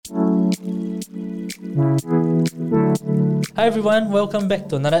Hi everyone, welcome back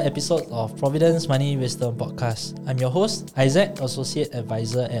to another episode of Providend's Money Wisdom Podcast. I'm your host, Isaac, Associate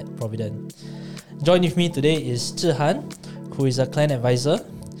Advisor at Providend. Join with me today is Zhihan, who is a client advisor,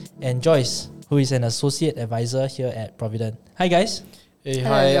 and Joyce, who is an Associate Advisor here at Providend. Hi guys. Hey,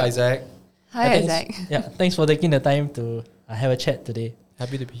 hi Isaac. Hi Isaac. Thanks for taking the time to have a chat today.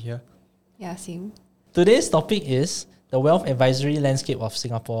 Happy to be here. Yeah, same. Today's topic is the wealth advisory landscape of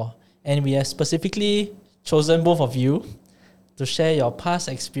Singapore, and we have specifically chosen both of you to share your past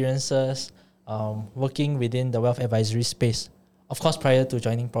experiences working within the wealth advisory space, of course prior to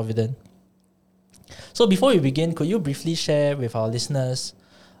joining Providend. So before we begin, could you briefly share with our listeners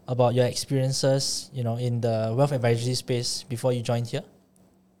about your experiences, in the wealth advisory space before you joined here?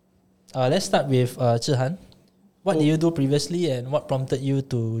 Let's start with Zhihan. What did you do previously and what prompted you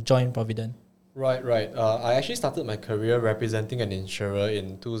to join Providend? Right. I actually started my career representing an insurer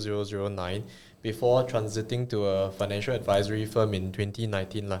in 2009 before transiting to a financial advisory firm in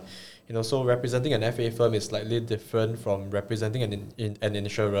 2019. So representing an FA firm is slightly different from representing an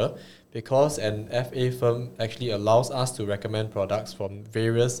insurer because an FA firm actually allows us to recommend products from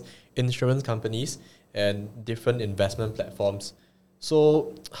various insurance companies and different investment platforms.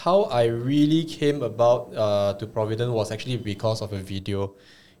 So how I really came about to Providend was actually because of a video.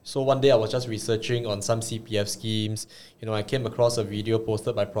 So one day I was just researching on some CPF schemes. I came across a video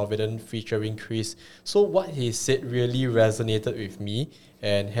posted by Providend featuring Chris. So what he said really resonated with me,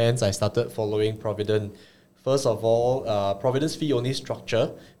 and hence I started following Providend. First of all, Providend's fee-only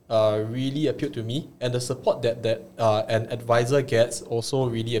structure really appealed to me, and the support that an advisor gets also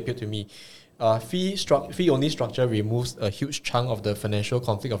really appealed to me. Fee-only structure removes a huge chunk of the financial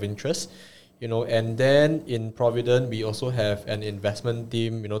conflict of interest. And then in Providend, we also have an investment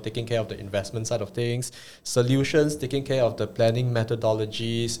team, taking care of the investment side of things, solutions, taking care of the planning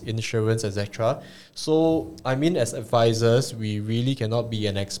methodologies, insurance, etc. So, as advisors, we really cannot be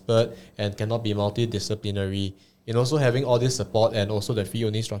an expert and cannot be multidisciplinary. So having all this support and also the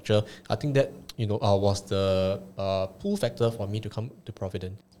fee-only structure, I think that, was the pull factor for me to come to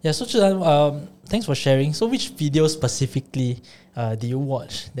Providend. Yeah, so Zhihan, thanks for sharing. So which video specifically did you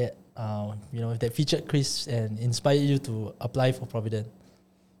watch that that featured Chris and inspired you to apply for Providend?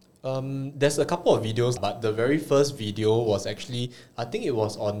 There's a couple of videos, but the very first video was actually, I think it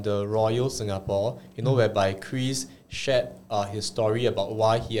was on the Royal Singapore, whereby Chris shared his story about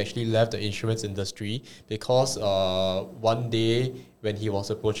why he actually left the insurance industry because one day when he was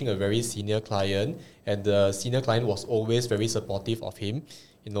approaching a very senior client, and the senior client was always very supportive of him,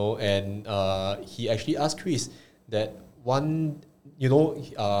 and he actually asked Chris that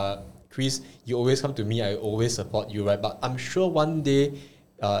Chris, you always come to me, I always support you, right? But I'm sure one day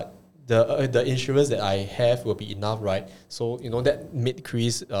the insurance that I have will be enough, right? So, that made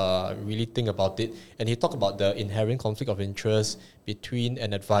Chris really think about it. And he talked about the inherent conflict of interest between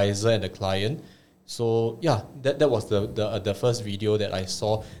an advisor and a client. So, yeah, that was the first video that I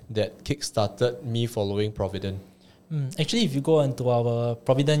saw that kickstarted me following Providend. Actually, if you go onto our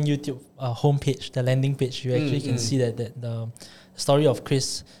Providend YouTube homepage, the landing page, you actually can see that the story of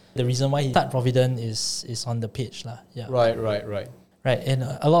Chris, the reason why he started Providend is on the page. Yeah. Right, and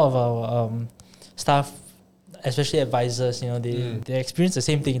a lot of our staff, especially advisors, they experience the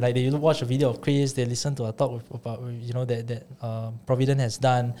same thing. Like they watch a video of Chris, they listen to a talk about that Providend has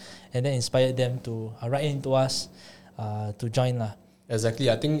done, and that inspired them to write into us to join .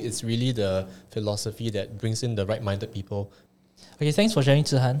 Exactly. I think it's really the philosophy that brings in the right-minded people. Okay, thanks for sharing,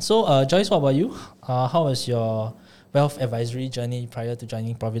 Zhihan. So, Joyce, what about you? How was your wealth advisory journey prior to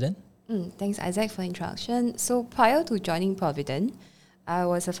joining Providend? Thanks, Isaac, for the introduction. So prior to joining Providend, I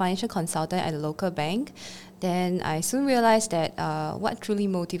was a financial consultant at a local bank. Then I soon realized that what truly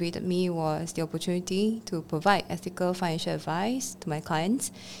motivated me was the opportunity to provide ethical financial advice to my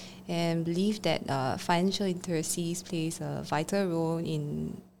clients, and believe that financial literacy plays a vital role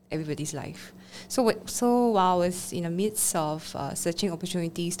in everybody's life. So while I was in the midst of searching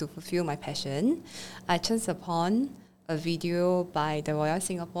opportunities to fulfill my passion, I chanced upon a video by the Royal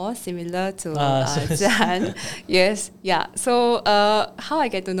Singapore, similar to Zhihan. Yes, yeah. So how I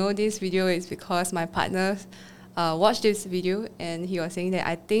get to know this video is because my partner watched this video and he was saying that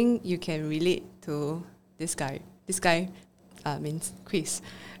I think you can relate to this guy. This guy means Chris.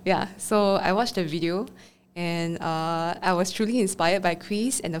 Yeah, so I watched the video and I was truly inspired by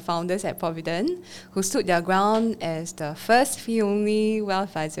Chris and the founders at Providend, who stood their ground as the first fee-only wealth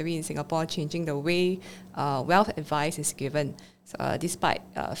advisory in Singapore, changing the way wealth advice is given. So, despite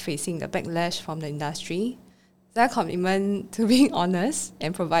facing the backlash from the industry, their commitment to being honest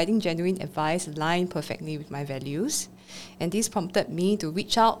and providing genuine advice aligned perfectly with my values. And this prompted me to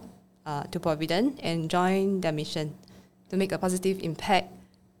reach out to Providend and join their mission to make a positive impact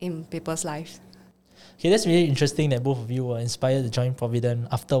in people's lives. Okay, that's really interesting that both of you were inspired to join Providend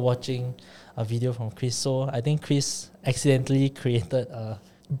after watching a video from Chris. So I think Chris accidentally created a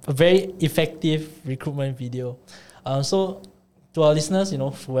very effective recruitment video. So to our listeners,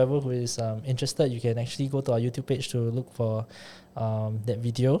 whoever who is interested, you can actually go to our YouTube page to look for that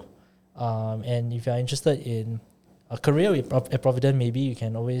video. And if you are interested in a career at Providend, maybe you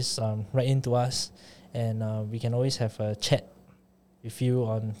can always write in to us, and we can always have a chat with you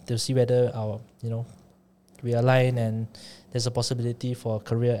to see whether we align and there's a possibility for a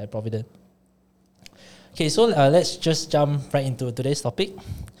career at Providend. Okay, so let's just jump right into today's topic.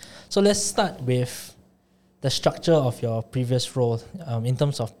 So let's start with the structure of your previous role in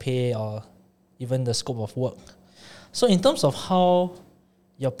terms of pay or even the scope of work. So in terms of how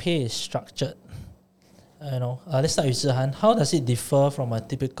your pay is structured, let's start with Zhihan. How does it differ from a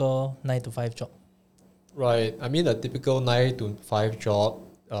typical 9 to 5 job? Right. I mean, a typical 9 to 5 job,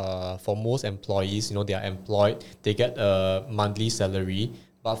 for most employees, they are employed, they get a monthly salary.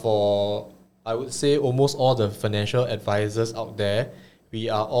 But for, I would say, almost all the financial advisors out there, we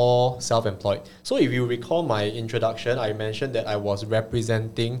are all self-employed. So if you recall my introduction, I mentioned that I was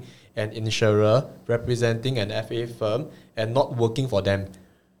representing an insurer, representing an FA firm, and not working for them.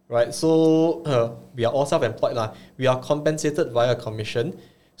 Right? So we are all self-employed. We are compensated via commission.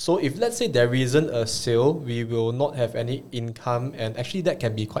 So if let's say there isn't a sale, we will not have any income, and actually that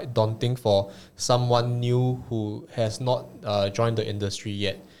can be quite daunting for someone new who has not joined the industry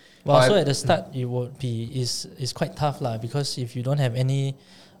yet. Well, so at the start it would be is quite tough because if you don't have any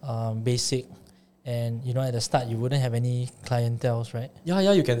basic, and at the start you wouldn't have any clienteles, right?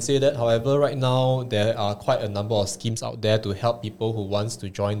 Yeah, you can say that. However, right now there are quite a number of schemes out there to help people who wants to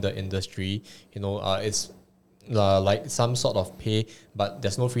join the industry. It's like some sort of pay, but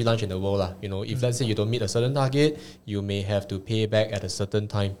there's no free lunch in the world. If let's say you don't meet a certain target, you may have to pay back at a certain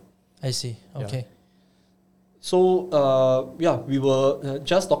time. I see. Okay. Yeah. So we were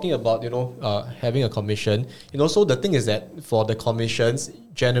just talking about having a commission. So the thing is that for the commissions,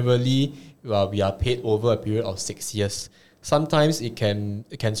 generally we are paid over a period of 6 years. Sometimes it can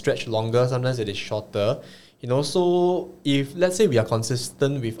stretch longer. Sometimes it is shorter. So if let's say we are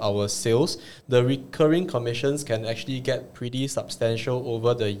consistent with our sales, the recurring commissions can actually get pretty substantial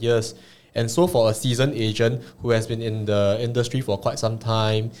over the years. And so for a seasoned agent who has been in the industry for quite some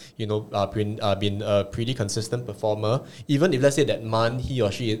time, been a pretty consistent performer, even if let's say that month he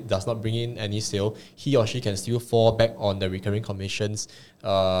or she does not bring in any sale, he or she can still fall back on the recurring commissions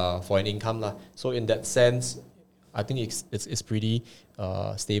for an income. So in that sense, I think it's pretty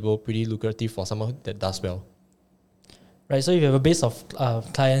stable, pretty lucrative for someone that does well. Right, so if you have a base of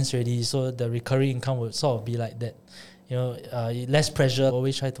clients already, so the recurring income would sort of be like that. Less pressure,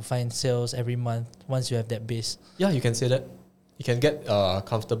 always try to find sales every month once you have that base. Yeah, you can say that. You can get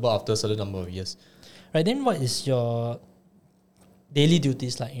comfortable after a certain number of years. Right, then what is your daily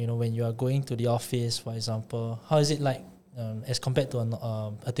duties like, when you are going to the office, for example? How is it like as compared to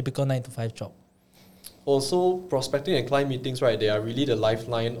a typical 9 to 5 job? Also, prospecting and client meetings, right, they are really the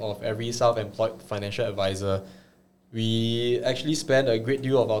lifeline of every self-employed financial advisor. We actually spend a great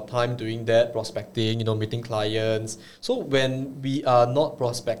deal of our time doing that, prospecting, meeting clients. So when we are not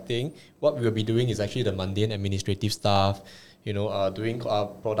prospecting, what we will be doing is actually the mundane administrative stuff, doing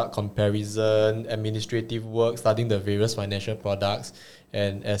product comparison, administrative work, studying the various financial products.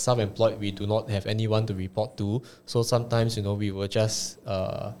 And as self-employed, we do not have anyone to report to. So sometimes, we will just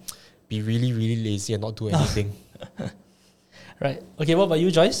be really, really lazy and not do anything. Right. Okay, what about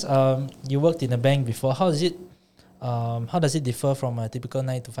you, Joyce? You worked in a bank before. How does it differ from a typical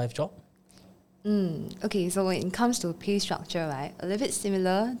 9 to 5 job? Okay, so when it comes to pay structure, right, a little bit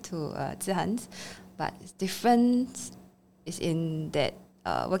similar to Zihan's, but different is in that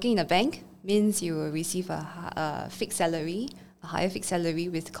working in a bank means you will receive a fixed salary, a higher fixed salary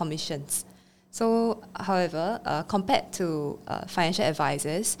with commissions. So, however, compared to financial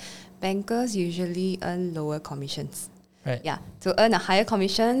advisors, bankers usually earn lower commissions. Right. Yeah. To earn a higher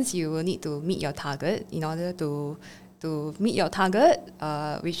commissions, you will need to meet your target. In order to meet your target,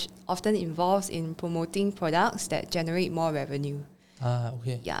 which often involves in promoting products that generate more revenue.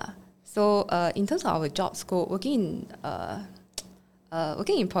 Okay. Yeah. So in terms of our job scope, working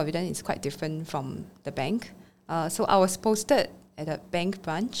in Providend is quite different from the bank. So I was posted at a bank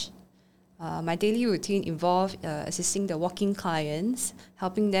branch. My daily routine involved assisting the walk-in clients,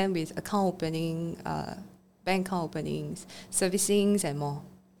 helping them with account opening, bank account openings, servicings, and more.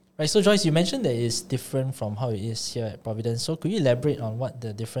 Right, so Joyce, you mentioned that it's different from how it is here at Providend. So could you elaborate on what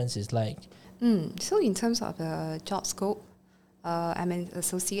the difference is like? So in terms of the job scope, I'm an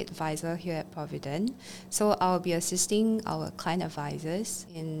associate advisor here at Providend. So I'll be assisting our client advisors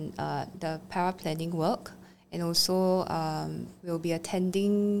in the para-planning work, and also we'll be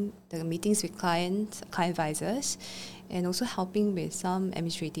attending the meetings with client advisors, and also helping with some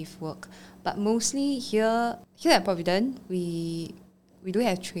administrative work. But mostly here at Providend, we do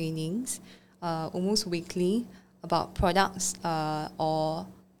have trainings almost weekly about products or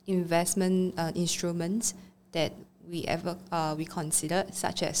investment instruments that we consider,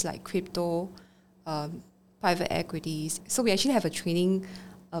 such as like crypto, private equities. So we actually have a training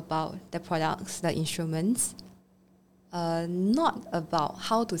about the products, the instruments, not about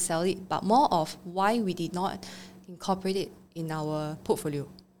how to sell it, but more of why we did not incorporate it in our portfolio.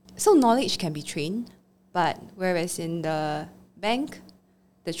 So knowledge can be trained, but whereas in the bank,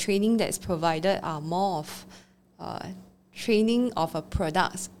 the training that's provided are more of training of a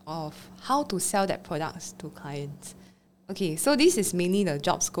product, of how to sell that products to clients. Okay, so this is mainly the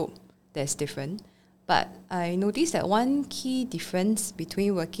job scope that's different. But I noticed that one key difference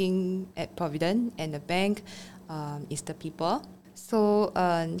between working at Providend and the bank is the people. So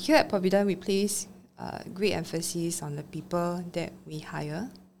here at Providend, we place great emphasis on the people that we hire.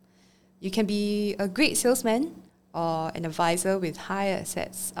 You can be a great salesman or an advisor with high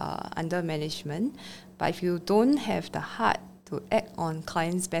assets under management, but if you don't have the heart to act on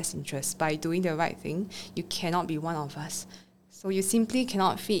clients' best interests by doing the right thing, you cannot be one of us. So you simply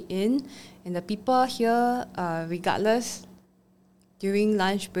cannot fit in. And the people here, regardless, during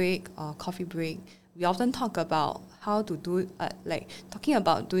lunch break or coffee break, we often talk about how to do, talking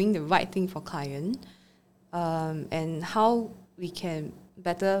about doing the right thing for client, and how we can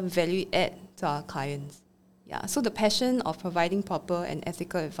better value add to our clients. Yeah, so the passion of providing proper and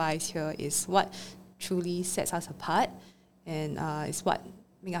ethical advice here is what truly sets us apart, and is what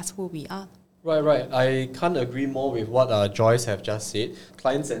makes us who we are. Right. I can't agree more with what Joyce have just said.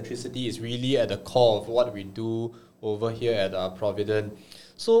 Client centricity is really at the core of what we do over here at Providend.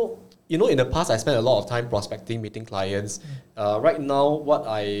 So, in the past, I spent a lot of time prospecting, meeting clients. Right now, what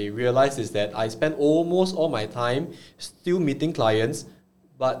I realize is that I spend almost all my time still meeting clients,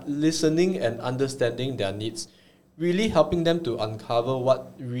 but listening and understanding their needs, really helping them to uncover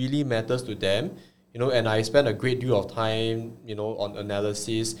what really matters to them. And I spend a great deal of time, on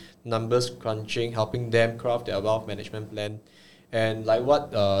analysis, numbers crunching, helping them craft their wealth management plan. And like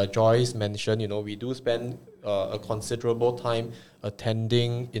what Joyce mentioned, we do spend a considerable time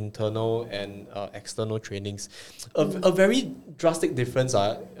attending internal and external trainings. A very drastic difference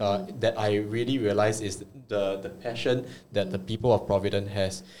that I really realize is the passion that the people of Providend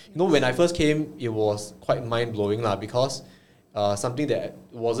has. When I first came, it was quite mind-blowing because something that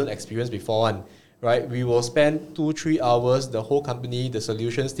wasn't experienced before. Right, we will spend 2-3 hours, the whole company, the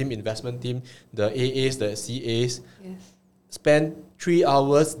solutions team, investment team, the AAs, the CAs, spend 3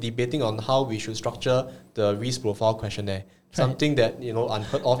 hours debating on how we should structure the risk profile questionnaire. Something that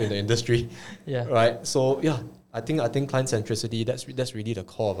unheard of in the industry. Yeah. Right. So I think client centricity, that's really the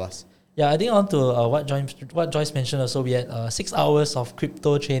core of us. Yeah, I think on to what Joyce mentioned also, we had 6 hours of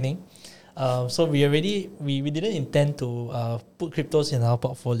crypto training. So we didn't intend to put cryptos in our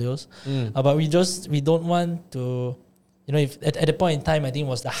portfolios, but we don't want to, if at the point in time, I think it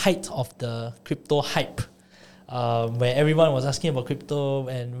was the height of the crypto hype, where everyone was asking about crypto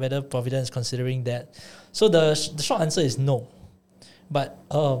and whether Providend is considering that. So the short answer is no, but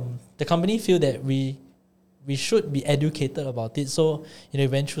the company feel that we should be educated about it. So we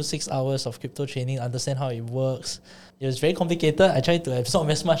went through 6 hours of crypto training, understand how it works. It was very complicated. I tried to absorb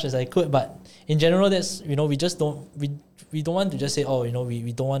as much as I could, but in general, that's we just don't want to just say,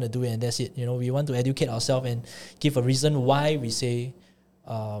 we don't want to do it and that's it. We want to educate ourselves and give a reason why we say,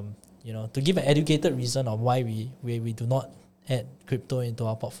 to give an educated reason of why we do not add crypto into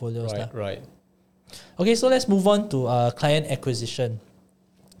our portfolios. Right. Okay, so let's move on to client acquisition.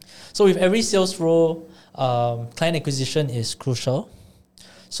 So with every sales role, client acquisition is crucial.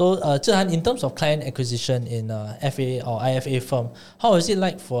 So, Zhihan, in terms of client acquisition in FA or IFA firm, how is it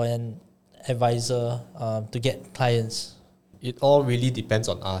like for an advisor to get clients? It all really depends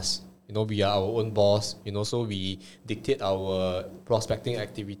on us. We are our own boss, so we dictate our prospecting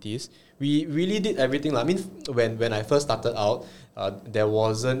activities. We really did everything. I mean, when I first started out, there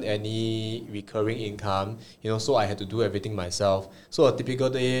wasn't any recurring income, so I had to do everything myself. So a typical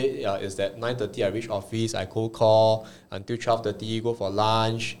day is that 9:30 I reach office, I cold call until 12:30, go for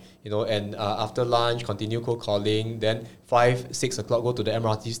lunch, and after lunch continue cold calling. Then 5-6 o'clock go to the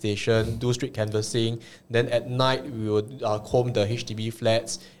MRT station, do street canvassing. Then at night we would comb the HDB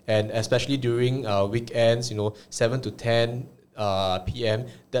flats, and especially during weekends, 7 to 10. PM,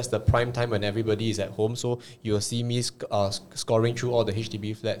 that's the prime time when everybody is at home. So you'll see me scoring through all the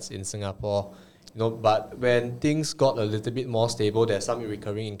HDB flats in Singapore. But when things got a little bit more stable, there's some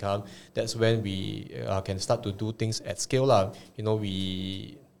recurring income. That's when we can start to do things at scale lah.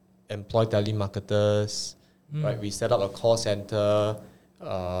 We employ telemarketers, right? We set up a call center,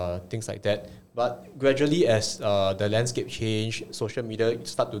 things like that. But gradually, as the landscape changed, social media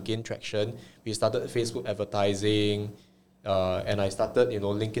start to gain traction. We started Facebook advertising, and I started,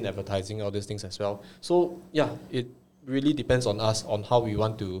 LinkedIn advertising, all these things as well. So yeah, it really depends on us on how we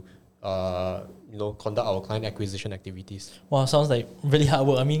want to conduct our client acquisition activities. Wow, sounds like really hard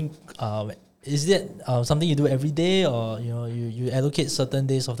work. I mean, is that something you do every day, or you allocate certain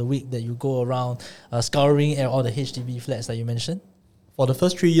days of the week that you go around scouring all the HDB flats that you mentioned? For the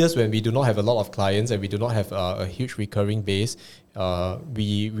first 3 years, when we do not have a lot of clients and we do not have a huge recurring base,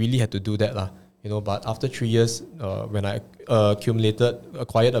 we really had to do that lah. But after 3 years, when I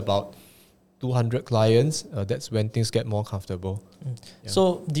acquired about 200 clients, that's when things get more comfortable. Yeah.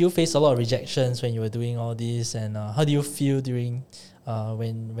 So do you face a lot of rejections when you were doing all this, and how do you feel during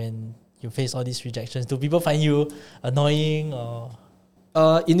when you face all these rejections? Do people find you annoying, or?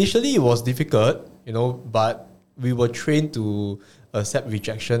 Initially it was difficult, but we were trained to accept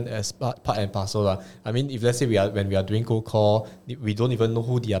rejection as part and parcel lah. I mean, if let's say when we are doing cold call, we don't even know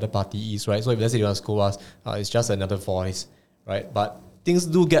who the other party is, right? So if let's say you want to scold us, it's just another voice, right? But things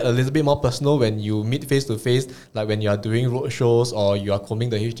do get a little bit more personal when you meet face to face, like when you are doing road shows or you are combing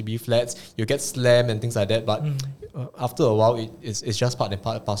the HDB flats, you get slammed and things like that. But after a while, it's just part and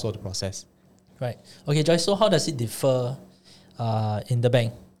parcel of the process. Right. Okay, Joyce, so how does it differ in the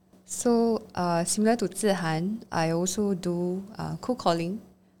bank? So similar to Zihan, I also do cold calling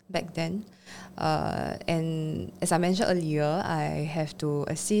back then. And as I mentioned earlier, I have to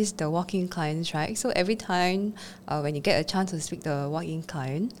assist the walk-in clients, right? So every time when you get a chance to speak to a walk-in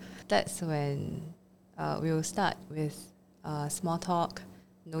client, that's when we will start with small talk,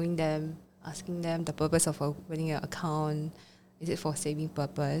 knowing them, asking them the purpose of opening an account. Is it for saving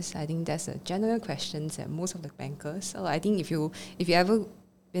purpose? I think that's a general question that most of the bankers. So I think if you ever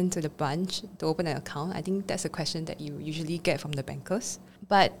been to the branch to open an account, I think that's a question that you usually get from the bankers.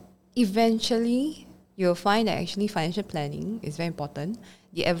 But eventually, you'll find that actually financial planning is very important.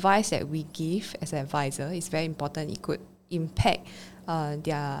 The advice that we give as an advisor is very important. It could impact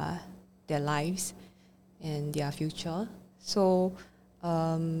their lives and their future. So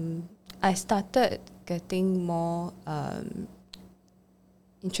I started getting more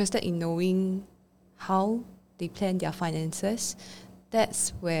interested in knowing how they plan their finances.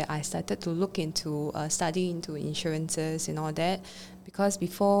 That's where I started to look into studying into insurances and all that, because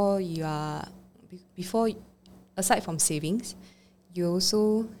before aside from savings, you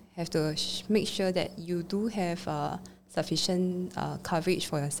also have to make sure that you do have sufficient coverage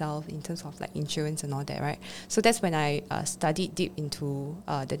for yourself in terms of like insurance and all that, right? So that's when I studied deep into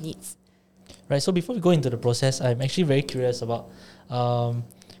the needs. Right. So before we go into the process, I'm actually very curious about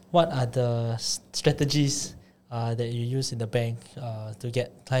what are the strategies that you use in the bank to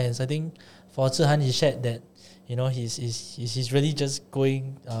get clients. I think for Zihan, he shared that he's really just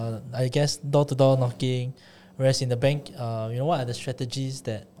going I guess door to door knocking, whereas in the bank, what are the strategies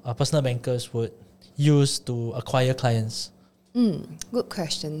that personal bankers would use to acquire clients? Good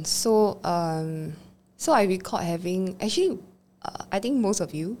question. So I recall having I think most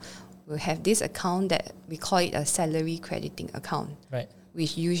of you will have this account that we call it a salary crediting account, right?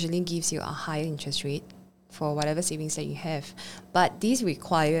 Which usually gives you a higher interest rate for whatever savings that you have. But this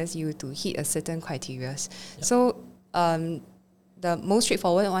requires you to hit a certain criteria. Yep. So the most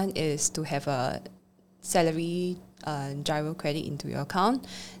straightforward one is to have a salary gyro credit into your account.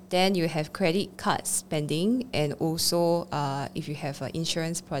 Then you have credit card spending, and also if you have an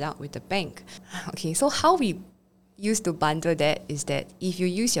insurance product with the bank. Okay, so how we used to bundle that is that if you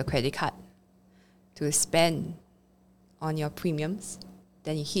use your credit card to spend on your premiums,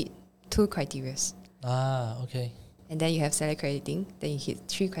 then you hit 2 criteria. Okay. And then you have salary crediting, then you hit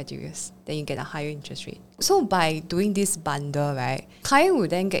 3 criteria, then you get a higher interest rate. So by doing this bundle, right, client will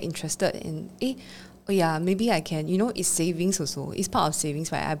then get interested in, maybe I can, it's savings also. It's part of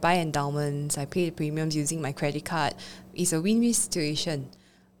savings, right? I buy endowments, I pay the premiums using my credit card. It's a win-win situation.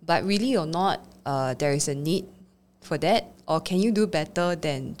 But really or not, there is a need for that, or can you do better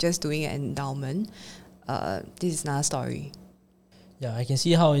than just doing an endowment? This is another story. Yeah, I can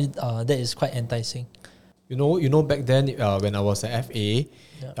see how that is quite enticing. Back then when I was an FA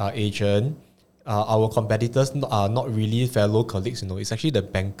agent, our competitors are not really fellow colleagues, it's actually the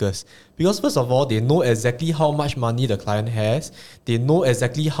bankers. Because first of all, they know exactly how much money the client has, they know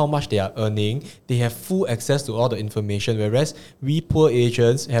exactly how much they are earning, they have full access to all the information, whereas we poor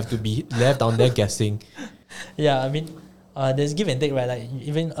agents have to be left down there guessing. Yeah, I mean, there's give and take, right? Like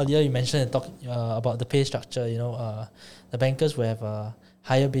even earlier you mentioned and talk about the pay structure. The bankers will have a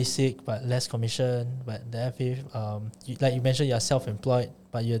higher basic but less commission. But the FA, like you mentioned, you're self-employed,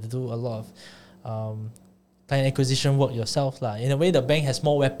 but you have to do a lot of client acquisition work yourself, lah. In a way, the bank has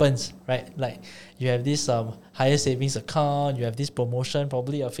more weapons, right? Like you have this higher savings account, you have this promotion,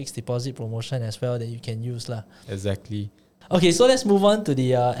 probably a fixed deposit promotion as well that you can use, lah. Exactly. Okay, so let's move on to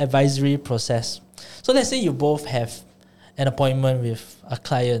the advisory process. So let's say you both have an appointment with a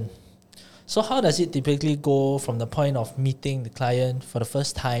client. So how does it typically go from the point of meeting the client for the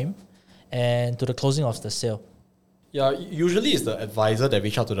first time and to the closing of the sale? Yeah, usually it's the advisor that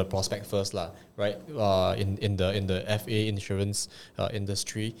reach out to the prospect first, lah, right? In the FA insurance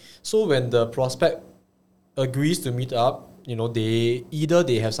industry. So when the prospect agrees to meet up,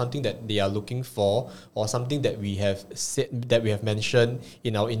 they have something that they are looking for, or something that we have said, that we have mentioned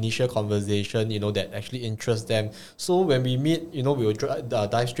in our initial conversation, that actually interests them. So when we meet, we will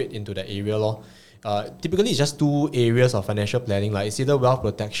dive straight into the area, lor. Typically, it's just two areas of financial planning. Like it's either wealth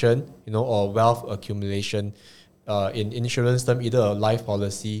protection, or wealth accumulation. In insurance term, either a life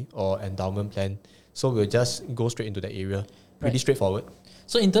policy or endowment plan. So we'll just go straight into that area. Pretty straightforward.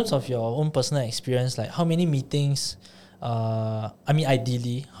 So in terms of your own personal experience, like how many meetings,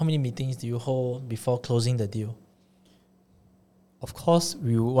 ideally, how many meetings do you hold before closing the deal? Of course,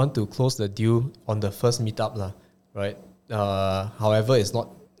 we want to close the deal on the first meetup, lah, right? However, it's not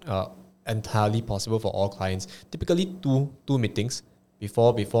entirely possible for all clients. Typically, two meetings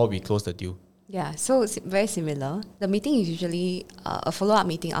before we close the deal. Yeah, so it's very similar. The meeting is usually a follow-up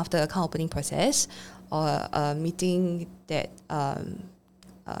meeting after account opening process, or a meeting that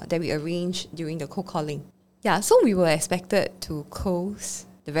we arrange during the cold calling. Yeah, so we were expected to close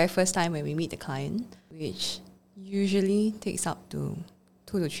the very first time when we meet the client, which usually takes up to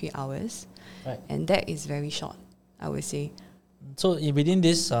 2 to 3 hours. Right. And that is very short, I would say. So within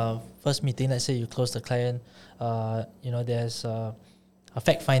this first meeting, let's say you close the client, there's a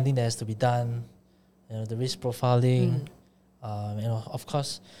fact finding that has to be done, the risk profiling, of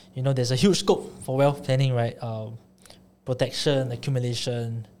course, there's a huge scope for wealth planning, right? Protection,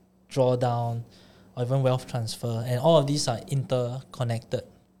 accumulation, drawdown, or even wealth transfer, and all of these are interconnected.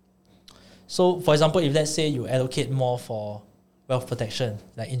 So, for example, if let's say you allocate more for wealth protection,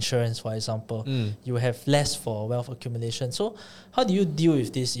 like insurance, for example, you have less for wealth accumulation. So, how do you deal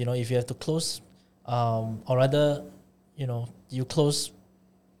with this? If you have to close, or rather, you close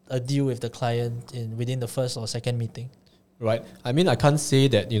a deal with the client within the first or second meeting? Right. I mean, I can't say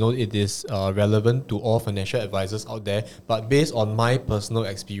that, it is relevant to all financial advisors out there, but based on my personal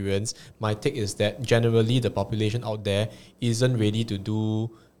experience, my take is that generally the population out there isn't ready to do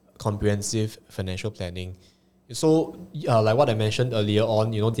comprehensive financial planning. So, like what I mentioned earlier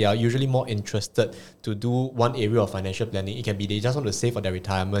on, they are usually more interested to do one area of financial planning. It can be they just want to save for their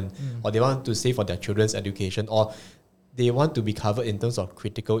retirement, or they want to save for their children's education, or they want to be covered in terms of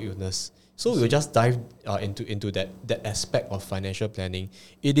critical illness. So we'll just dive into that aspect of financial planning.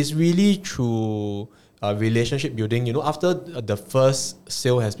 It is really through relationship building. After the first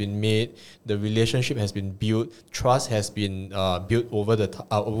sale has been made, the relationship has been built, trust has been built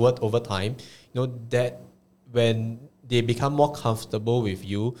over time. That when they become more comfortable with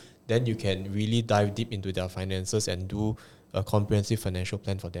you, then you can really dive deep into their finances and do a comprehensive financial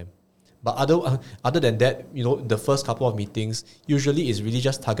plan for them. But other than that, the first couple of meetings usually is really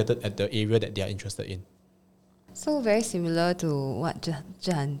just targeted at the area that they are interested in. So very similar to what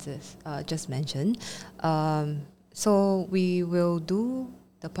Zhihan just mentioned. So we will do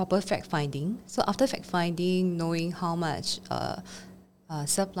the proper fact finding. So after fact finding, knowing how much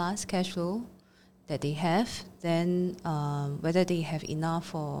surplus cash flow that they have, then whether they have enough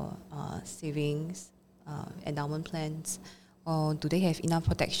for savings, endowment plans, or do they have enough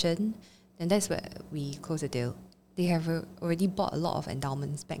protection, then that's where we close the deal. They have already bought a lot of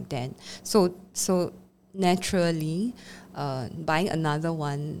endowments back then. So naturally, buying another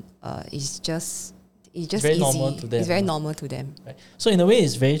one is just very easy. normal to them. It's very normal to them. Right. So in a way,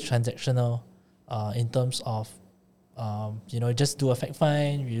 it's very transactional in terms of, just do a fact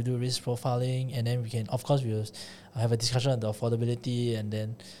find, we do risk profiling, and then we can, of course, we'll have a discussion on the affordability, and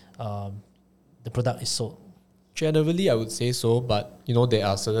then the product is sold. Generally, I would say so, but there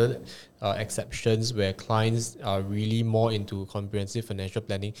are certain exceptions where clients are really more into comprehensive financial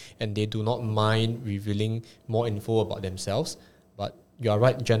planning and they do not mind revealing more info about themselves. But you are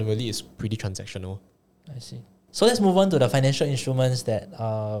right, generally it's pretty transactional. I see. So let's move on to the financial instruments that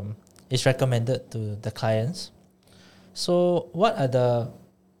is recommended to the clients. So what are the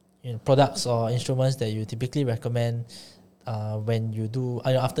products or instruments that you typically recommend when you do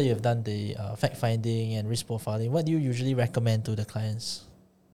after you've done the fact finding and risk profiling? What do you usually recommend to the clients?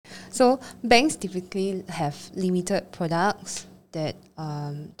 So banks typically have limited products that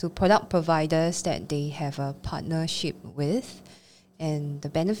to product providers that they have a partnership with, and the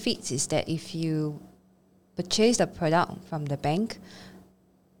benefits is that if you purchase the product from the bank,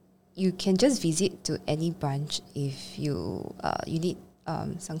 you can just visit to any branch if you need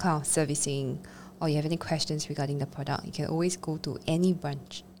some kind of servicing or you have any questions regarding the product. You can always go to any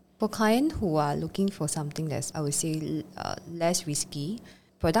branch. For clients who are looking for something that's, I would say, less risky,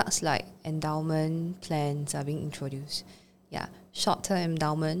 products like endowment plans are being introduced. Yeah, short-term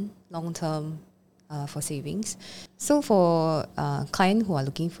endowment, long-term for savings. So for clients who are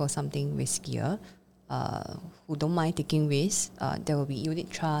looking for something riskier, who don't mind taking risks, there will be unit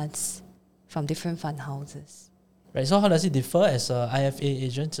trusts from different fund houses. Right. So how does it differ as a IFA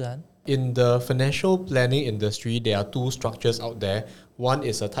agent, Zhan? In the financial planning industry, there are two structures out there. One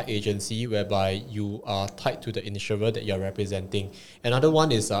is a tied agency whereby you are tied to the insurer that you're representing. Another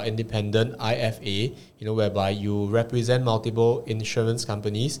one is independent IFA, whereby you represent multiple insurance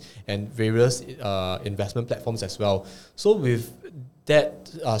companies and various investment platforms as well. So with that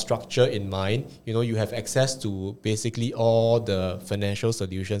structure in mind, you have access to basically all the financial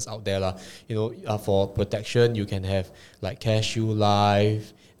solutions out there. For protection, you can have like CareShield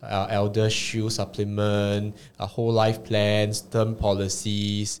Life, ElderShield supplement, whole life plans, term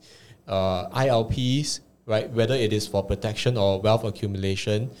policies, ILPs, right? Whether it is for protection or wealth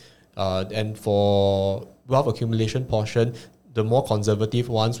accumulation. And for wealth accumulation portion, the more conservative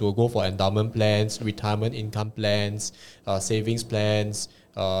ones will go for endowment plans, retirement income plans, savings plans,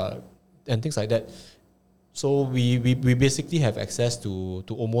 and things like that. So we basically have access to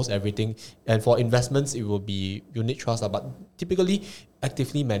almost everything. And for investments, it will be unit trusts, but typically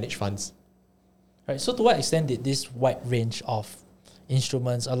actively managed funds. Right. So to what extent did this wide range of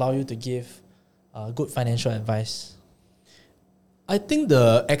instruments allow you to give good financial advice? I think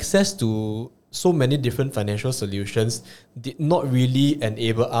the access to so many different financial solutions did not really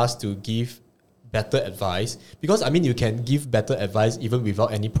enable us to give better advice, because you can give better advice even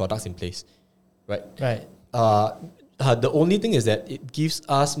without any products in place, right? Right. The only thing is that it gives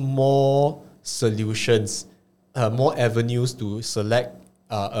us more solutions, more avenues to select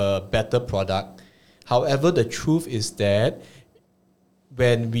a better product. However, the truth is that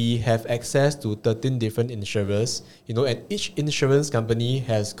when we have access to 13 different insurers, and each insurance company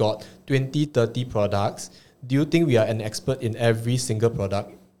has got 20, 30 products, do you think we are an expert in every single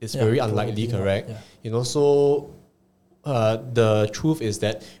product? It's very unlikely, correct? Yeah. So the truth is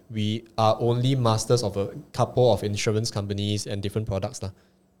that we are only masters of a couple of insurance companies and different products.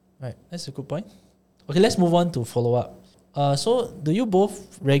 Right, that's a good point. Okay, let's move on to follow up. So do you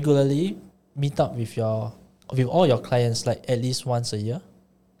both regularly meet up with all your clients, like at least once a year?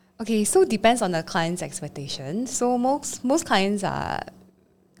 Okay, so depends on the client's expectation. So most clients are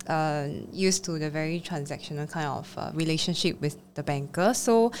used to the very transactional kind of relationship with the banker.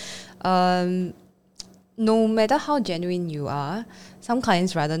 So no matter how genuine you are, some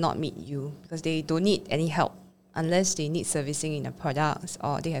clients rather not meet you because they don't need any help unless they need servicing in the products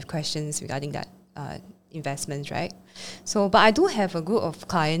or they have questions regarding that investments, right? So, but I do have a group of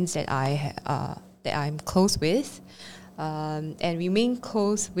clients that I'm close with and remain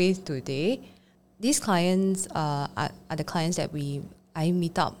close with today. These clients are the clients that I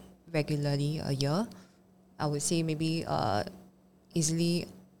meet up regularly a year. I would say maybe easily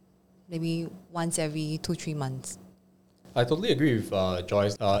maybe once every 2-3 months. I totally agree with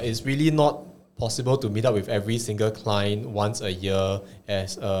Joyce. It's really not possible to meet up with every single client once a year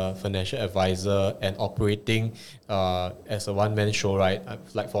as a financial advisor and operating as a one-man show, right?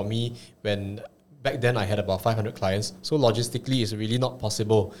 Like for me, back then I had about 500 clients, so logistically it's really not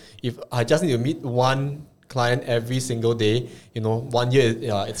possible. If I just need to meet one client every single day, 1 year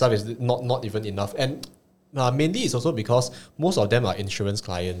itself is not even enough. And mainly it's also because most of them are insurance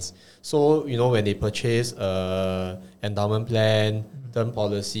clients. So, when they purchase endowment plan, term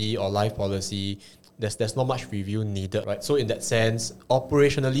policy or life policy, there's not much review needed, right? So in that sense,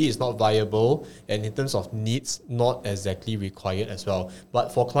 operationally it's not viable, and in terms of needs, not exactly required as well.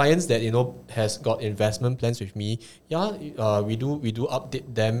 But for clients that has got investment plans with me, we do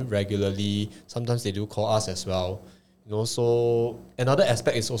update them regularly. Sometimes they do call us as well. So another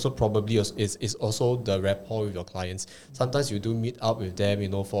aspect is also probably is also the rapport with your clients. Sometimes you do meet up with them,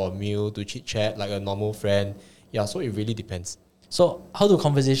 for a meal to chit chat like a normal friend. Yeah, so it really depends. So how do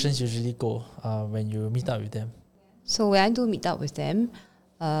conversations usually go when you meet up with them? So when I do meet up with them,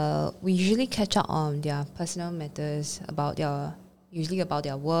 we usually catch up on their personal matters usually about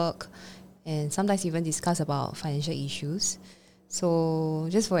their work, and sometimes even discuss about financial issues. So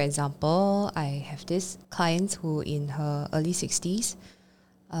just for example, I have this client who in her early 60s.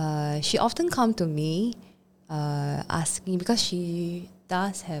 She often come to me asking, because she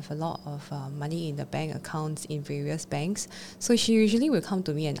does have a lot of money in the bank accounts in various banks. So she usually will come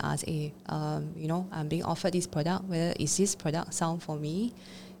to me and ask, hey, I'm being offered this product. Whether is this product sound for me?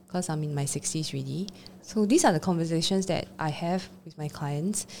 Because I'm in my 60s really. So these are the conversations that I have with my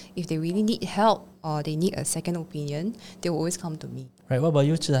clients. If they really need help or they need a second opinion, they will always come to me. Right, what about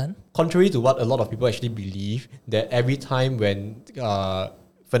you, Zhihan? Contrary to what a lot of people actually believe, that every time when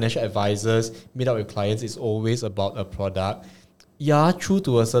financial advisors meet up with clients, it's always about a product. Yeah, true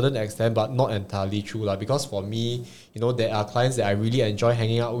to a certain extent, but not entirely true. Because for me, there are clients that I really enjoy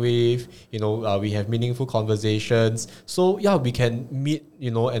hanging out with. We have meaningful conversations. So yeah, we can meet,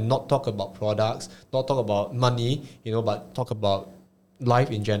 and not talk about products, not talk about money, but talk about life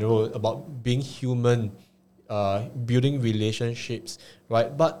in general, about being human, building relationships,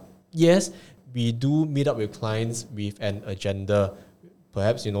 right? But yes, we do meet up with clients with an agenda.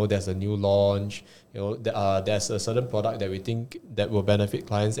 Perhaps, there's a new launch, there's a certain product that we think that will benefit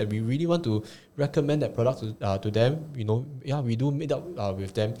clients, and we really want to recommend that product to them. We do meet up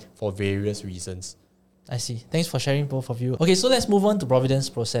with them for various reasons. I see. Thanks for sharing, both of you. Okay, so let's move on to Providend's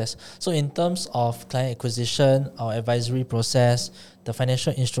process. So in terms of client acquisition, our advisory process, the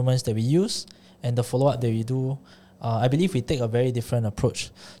financial instruments that we use, and the follow-up that we do, I believe we take a very different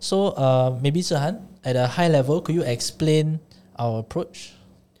approach. So maybe Zhihan, at a high level, could you explain our approach?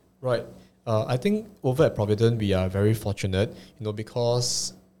 Right. I think over at Providend, we are very fortunate,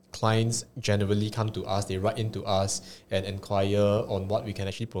 because clients generally come to us, they write into us and inquire on what we can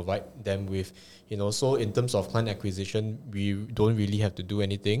actually provide them with. So in terms of client acquisition, we don't really have to do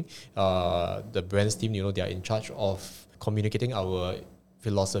anything. The brands team, they are in charge of communicating our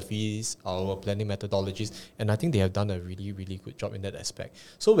philosophies, our planning methodologies, and I think they have done a really, really good job in that aspect.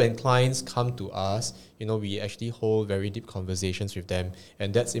 So when clients come to us, we actually hold very deep conversations with them,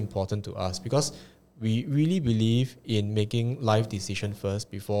 and that's important to us because we really believe in making life decisions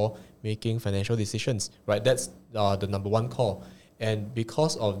first before making financial decisions, right? That's the number one call. And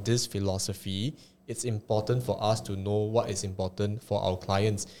because of this philosophy, it's important for us to know what is important for our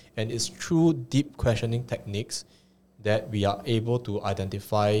clients. And it's through deep questioning techniques that we are able to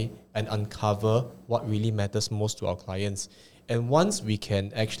identify and uncover what really matters most to our clients. And once we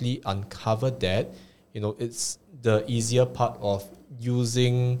can actually uncover that, it's the easier part of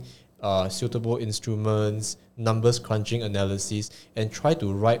using suitable instruments, numbers crunching analysis, and try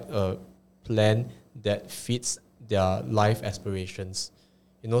to write a plan that fits their life aspirations.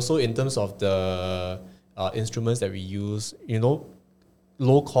 So in terms of the instruments that we use,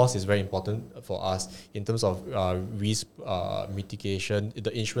 low cost is very important for us in terms of risk mitigation.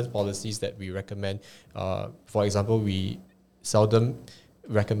 The insurance policies that we recommend, for example, we seldom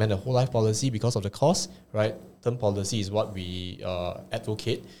recommend a whole life policy because of the cost, right? Term policy is what we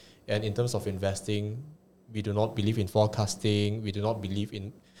advocate. And in terms of investing, we do not believe in forecasting. We do not believe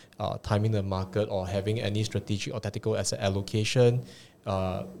in timing the market or having any strategic or tactical asset allocation.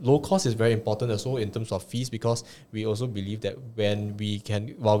 Low cost is very important also in terms of fees, because we also believe that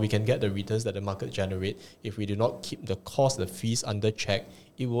while we can get the returns that the market generate, if we do not keep the cost, the fees under check,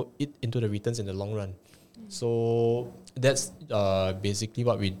 it will eat into the returns in the long run. So that's basically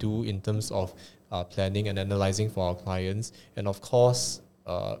what we do in terms of planning and analyzing for our clients. And of course,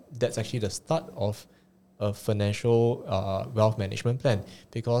 that's actually the start of a financial wealth management plan,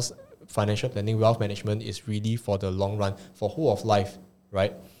 because financial planning, wealth management is really for the long run, for whole of life,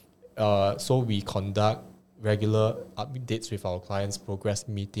 right? So we conduct regular updates with our clients, progress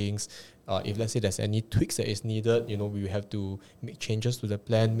meetings. If let's say there's any tweaks that is needed, we have to make changes to the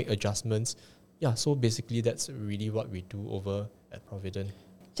plan, make adjustments. Yeah, so basically that's really what we do over at Providend.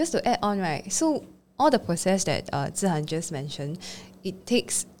 Just to add on, right? So all the process that Zhihan just mentioned, it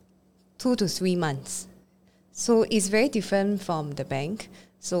takes 2 to 3 months. So it's very different from the bank.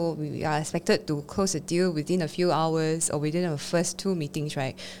 So we are expected to close a deal within a few hours or within the first 2 meetings,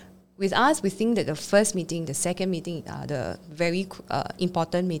 right? With us, we think that the first meeting, the second meeting are the very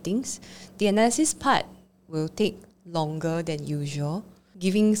important meetings. The analysis part will take longer than usual.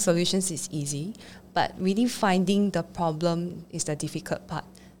 Giving solutions is easy, but really finding the problem is the difficult part.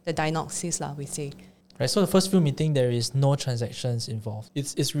 The diagnosis, we say. Right, so the first few meetings, there is no transactions involved.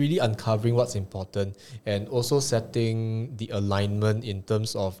 It's really uncovering what's important and also setting the alignment in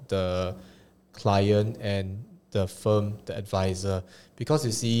terms of the client and the firm, the advisor. Because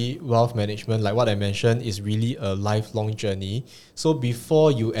you see, wealth management, like what I mentioned, is really a lifelong journey. So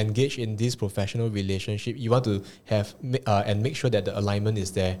before you engage in this professional relationship, you want to have and make sure that the alignment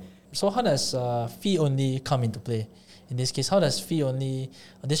is there. So how does fee only come into play? In this case, how does fee only,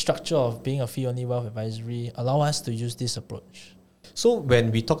 this structure of being a fee only wealth advisory, allow us to use this approach? So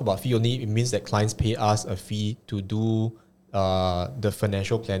when we talk about fee only, it means that clients pay us a fee to do the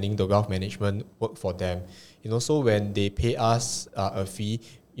financial planning, the wealth management work for them. So when they pay us a fee,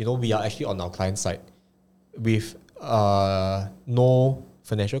 we are actually on our client side with no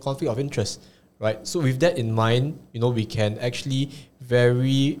financial conflict of interest, right? So with that in mind, we can actually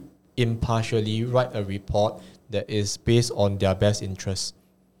very impartially write a report that is based on their best interests.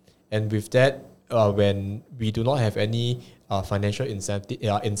 And with that, when we do not have any financial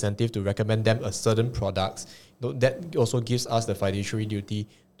incentive to recommend them a certain products, that also gives us the fiduciary duty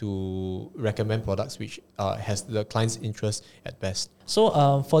to recommend products which has the client's interest at best.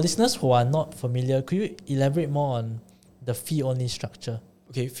 So for listeners who are not familiar, could you elaborate more on the fee-only structure?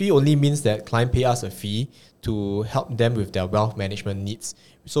 Okay, fee only means that client pay us a fee to help them with their wealth management needs.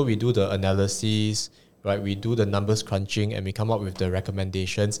 So we do the analysis, right? We do the numbers crunching, and we come up with the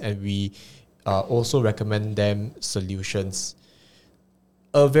recommendations, and we also recommend them solutions.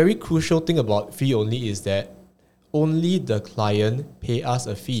 A very crucial thing about fee only is that only the client pay us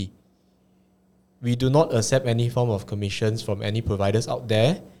a fee. We do not accept any form of commissions from any providers out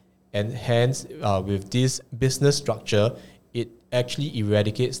there, and hence with this business structure, it actually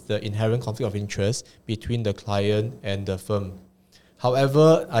eradicates the inherent conflict of interest between the client and the firm.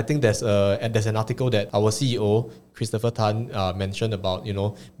 However, I think there's an article that our CEO, Christopher Tan, mentioned about,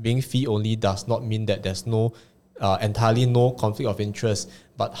 being fee only does not mean that there's entirely no conflict of interest.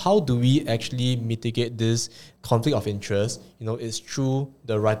 But how do we actually mitigate this conflict of interest? It's through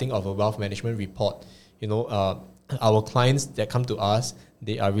the writing of a wealth management report. Our clients that come to us,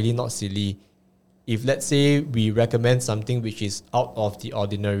 they are really not silly. If let's say we recommend something which is out of the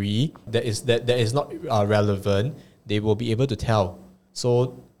ordinary, that is not relevant, they will be able to tell.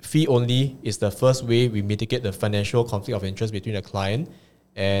 So fee only is the first way we mitigate the financial conflict of interest between the client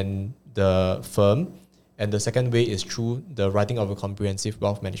and the firm. And the second way is through the writing of a comprehensive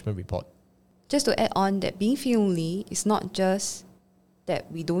wealth management report. Just to add on that being fee only is not just that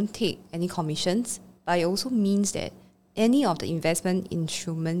we don't take any commissions, but it also means that any of the investment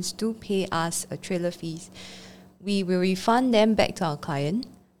instruments do pay us a trailer fees. We will refund them back to our client,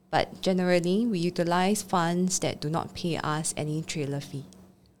 but generally we utilize funds that do not pay us any trailer fee.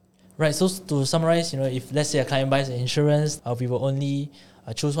 Right, so to summarize, if let's say a client buys an insurance, we will only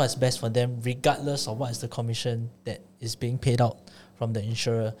choose what's best for them regardless of what is the commission that is being paid out from the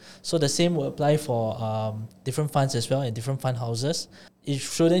insurer. So the same will apply for different funds as well and different fund houses. It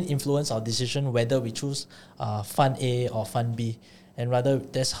shouldn't influence our decision whether we choose Fund A or Fund B, and rather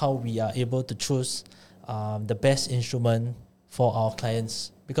that's how we are able to choose the best instrument for our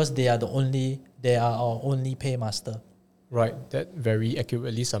clients, because they are our only paymaster. Right, that very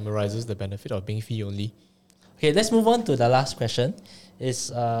accurately summarizes the benefit of being fee only. Okay, let's move on to the last question.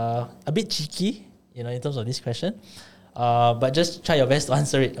 It's a bit cheeky, in terms of this question, but just try your best to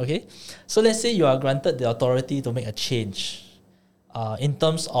answer it, okay? So let's say you are granted the authority to make a change in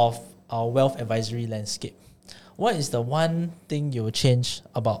terms of our wealth advisory landscape. What is the one thing you will change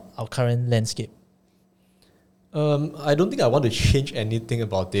about our current landscape? I don't think I want to change anything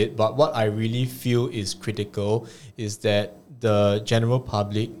about it, but what I really feel is critical is that the general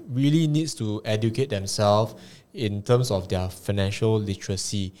public really needs to educate themselves in terms of their financial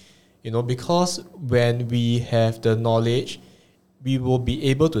literacy. Because when we have the knowledge, we will be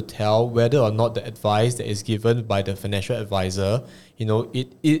able to tell whether or not the advice that is given by the financial advisor,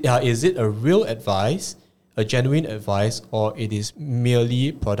 is it a real advice, a genuine advice, or it is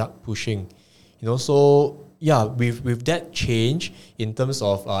merely product pushing. So yeah, with that change in terms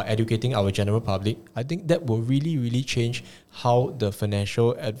of educating our general public, I think that will really, really change how the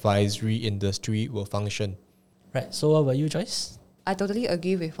financial advisory industry will function. Right, so what about you, Joyce? I totally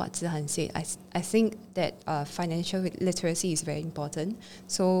agree with what Zihan said. I think that financial literacy is very important.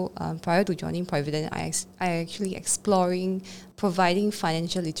 So prior to joining Providend, I actually exploring providing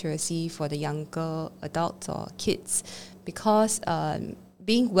financial literacy for the younger adults or kids, because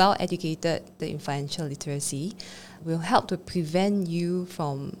being well educated in financial literacy will help to prevent you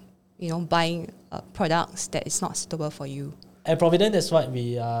from buying products that is not suitable for you. At Providend, that's what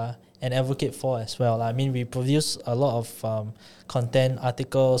we are an advocate for as well. I mean, we produce a lot of content,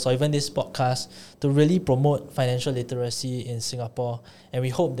 articles, or even this podcast to really promote financial literacy in Singapore. And we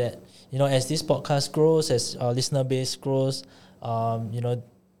hope that, as this podcast grows, as our listener base grows,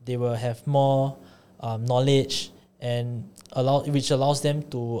 they will have more knowledge and which allows them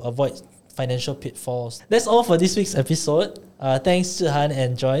to avoid financial pitfalls. That's all for this week's episode. Thanks Zhihan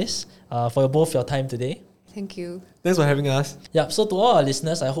and Joyce for both your time today. Thank you. Thanks for having us. Yep, so to all our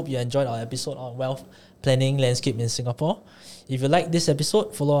listeners, I hope you enjoyed our episode on wealth planning landscape in Singapore. If you like this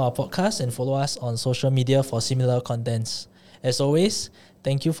episode, follow our podcast and follow us on social media for similar contents. As always,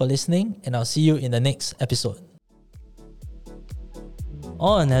 thank you for listening, and I'll see you in the next episode.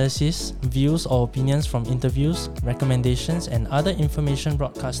 All analysis, views or opinions from interviews, recommendations and other information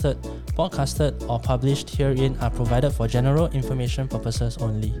broadcasted, podcasted or published herein are provided for general information purposes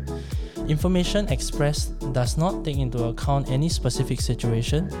only. Information expressed does not take into account any specific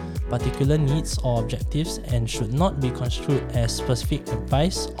situation, particular needs or objectives and should not be construed as specific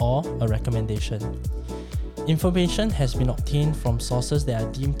advice or a recommendation. Information has been obtained from sources that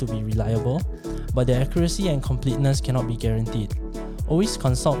are deemed to be reliable, but their accuracy and completeness cannot be guaranteed. Always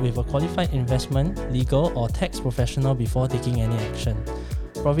consult with a qualified investment, legal or tax professional before taking any action.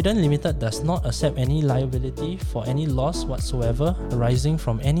 Providend Limited does not accept any liability for any loss whatsoever arising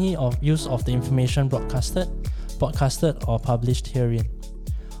from any use of the information broadcasted or published herein.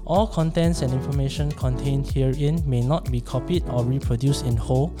 All contents and information contained herein may not be copied or reproduced in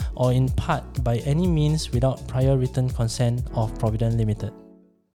whole or in part by any means without prior written consent of Providend Limited.